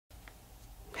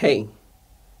Hey.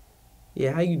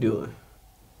 Yeah, how you doing?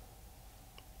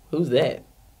 Who's that?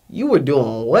 You were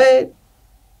doing what?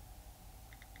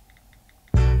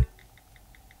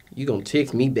 You gonna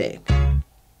text me back?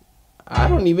 I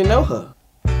don't even know her.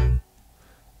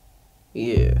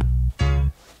 Yeah.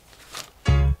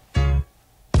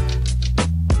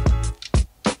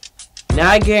 Now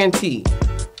I guarantee,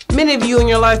 many of you in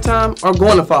your lifetime are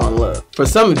going to fall in love. For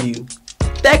some of you,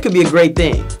 that could be a great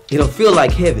thing. It'll feel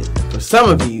like heaven. For some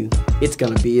of you, it's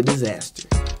gonna be a disaster.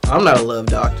 I'm not a love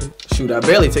doctor. Shoot, I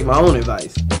barely take my own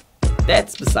advice.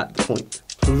 That's beside the point.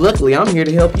 Luckily, I'm here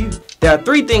to help you. There are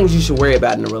 3 things you should worry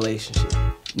about in a relationship.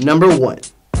 Number 1,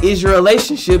 is your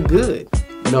relationship good?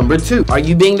 Number 2, are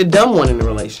you being the dumb one in the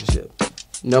relationship?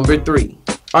 Number 3,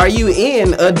 are you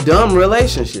in a dumb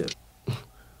relationship?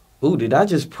 Ooh, did I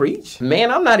just preach?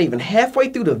 Man, I'm not even halfway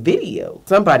through the video.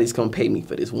 Somebody's gonna pay me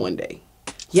for this one day.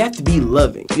 You have to be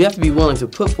loving. You have to be willing to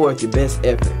put forth your best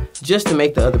effort just to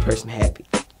make the other person happy.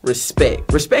 Respect.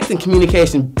 Respect and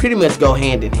communication pretty much go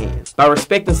hand in hand. By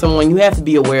respecting someone, you have to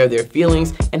be aware of their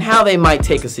feelings and how they might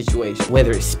take a situation,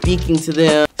 whether it's speaking to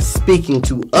them, speaking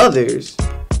to others,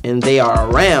 and they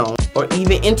are around, or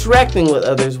even interacting with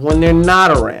others when they're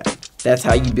not around. That's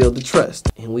how you build the trust.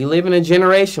 And we live in a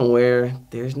generation where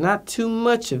there's not too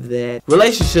much of that.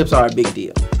 Relationships are a big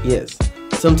deal. Yes,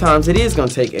 sometimes it is going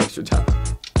to take extra time.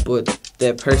 But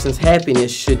that person's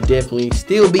happiness should definitely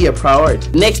still be a priority.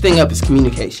 Next thing up is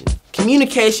communication.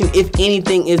 Communication, if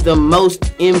anything, is the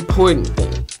most important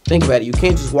thing. Think about it. You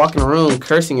can't just walk in a room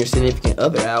cursing your significant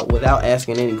other out without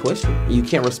asking any question. You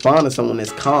can't respond to someone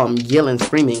that's calm, yelling,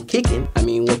 screaming, kicking. I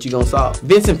mean, what you gonna solve?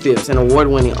 Vincent Phipps, an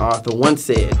award-winning author, once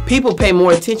said, people pay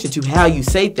more attention to how you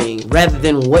say things rather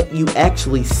than what you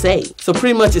actually say. So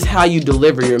pretty much it's how you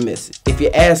deliver your message. If you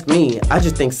ask me, I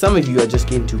just think some of you are just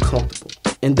getting too comfortable.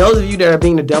 And those of you that are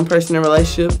being the dumb person in a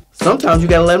relationship, sometimes you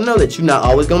gotta let them know that you're not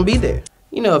always gonna be there.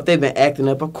 You know, if they've been acting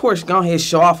up, of course, go ahead and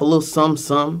show off a little some.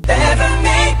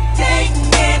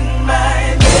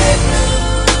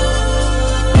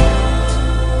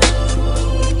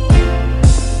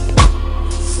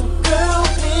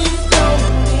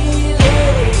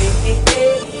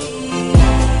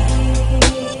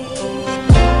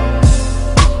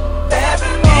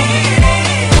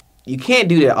 You can't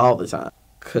do that all the time.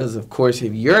 Because, of course,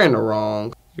 if you're in the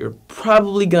wrong, you're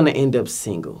probably going to end up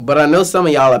single. But I know some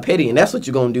of y'all are petty, and that's what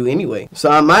you're going to do anyway. So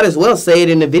I might as well say it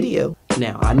in the video.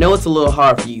 Now, I know it's a little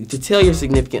hard for you to tell your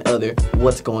significant other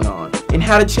what's going on and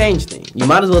how to change things. You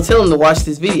might as well tell them to watch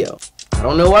this video. I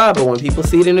don't know why, but when people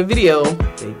see it in the video,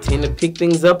 they tend to pick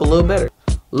things up a little better.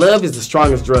 Love is the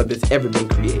strongest drug that's ever been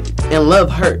created. And love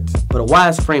hurts. But a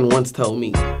wise friend once told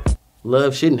me,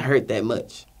 love shouldn't hurt that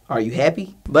much. Are you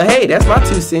happy? But hey, that's my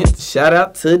 2 cents. Shout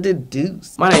out to the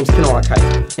Deuce. My name's Kinnawa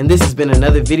Kaitibi, and this has been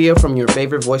another video from Your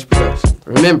Favorite Voice production.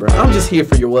 Remember, I'm just here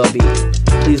for your well-being.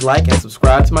 Please like and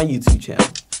subscribe to my YouTube channel.